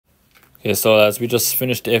Okay, so as we just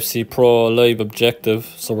finished the FC Pro Live objective,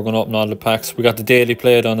 so we're going to open all the packs. We got the daily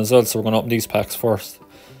play done as well, so we're going to open these packs first.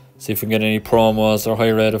 See if we can get any promos or high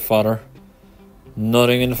rated fodder.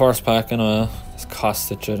 Nothing in the first pack, it's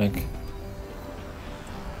Kostic, I think.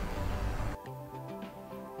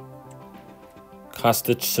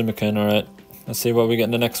 Kostic, Simikin, alright. Let's see what we get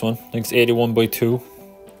in the next one. I think it's 81 by 2.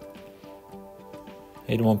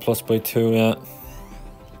 81 plus by 2, yeah.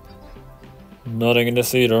 Nothing in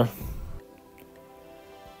this either.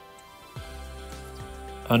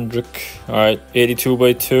 Andrick, alright, 82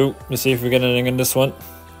 by 2. Let's see if we get anything in this one.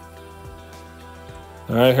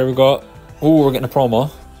 Alright, here we go. Oh, we're getting a promo.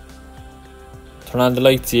 Turn on the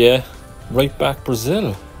lights, yeah. Right back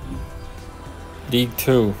Brazil. League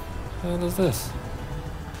 2. What is this?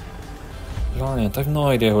 Lorient, I have no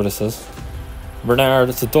idea who this is. Bernard,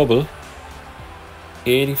 it's a double.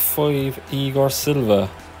 85 Igor Silva.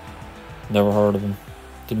 Never heard of him.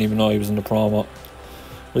 Didn't even know he was in the promo.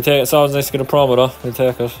 We'll take it. It's always nice to get a promo though. We'll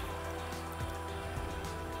take it.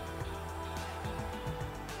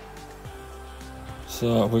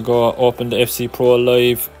 So we go open the FC Pro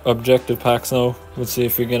Live objective packs now. We'll see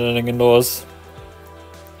if we get anything in those.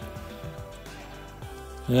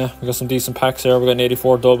 Yeah, we got some decent packs here. We got an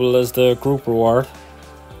 84 double as the group reward.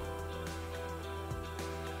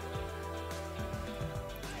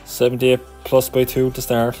 78 plus by 2 to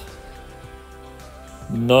start.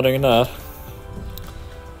 Nothing in that.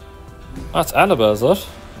 That's Alaba, is it?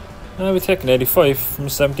 Yeah, we take an 85 from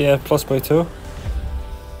 78 plus by 2.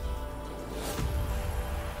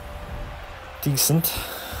 Decent.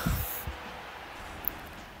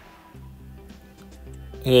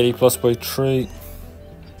 80 plus by 3.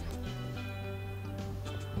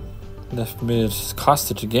 Left mid. It's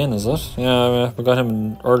Kostic again, is it? Yeah, we got him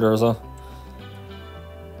in earlier as well.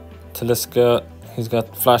 Talisca, he's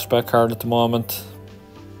got flashback card at the moment.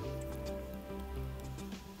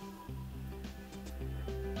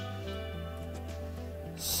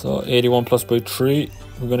 So 81 plus by 3.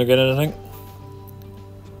 We're gonna get anything.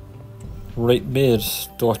 Right mid,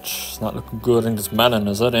 Dutch. It's not looking good. I think it's Malin,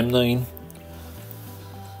 is that M9?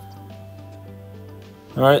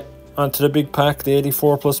 Alright, on to the big pack, the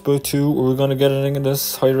 84 plus by 2. We're gonna get anything in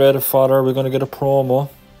this. High rated fodder. We're gonna get a promo.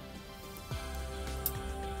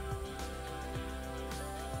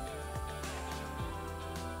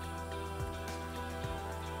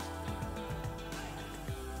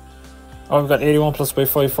 Oh, we've got 81 plus by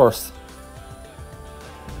 5 first.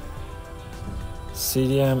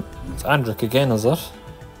 CDM. It's Andrick again, is it?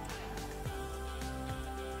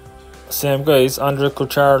 Same guys. Andrick,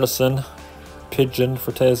 Richarlison, Pigeon,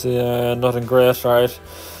 Fortesi, nothing great. Alright.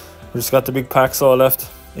 We just got the big packs all left.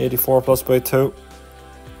 84 plus by 2.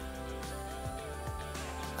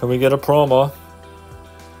 Can we get a promo?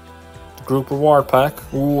 The group reward pack.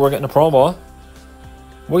 Ooh, we're getting a promo.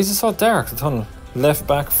 Why is it so dark, the tunnel? Left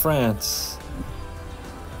back France.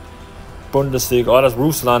 Bundesliga. Oh, that's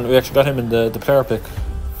Ruslan. We actually got him in the player pick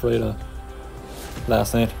Friday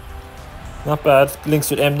last night. Not bad.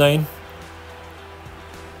 Links with M9.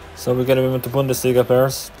 So we get him with the Bundesliga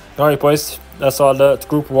players. Alright boys, that's all the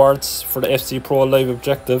group rewards for the FC Pro Live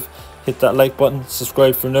objective. Hit that like button,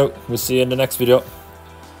 subscribe for now. We'll see you in the next video.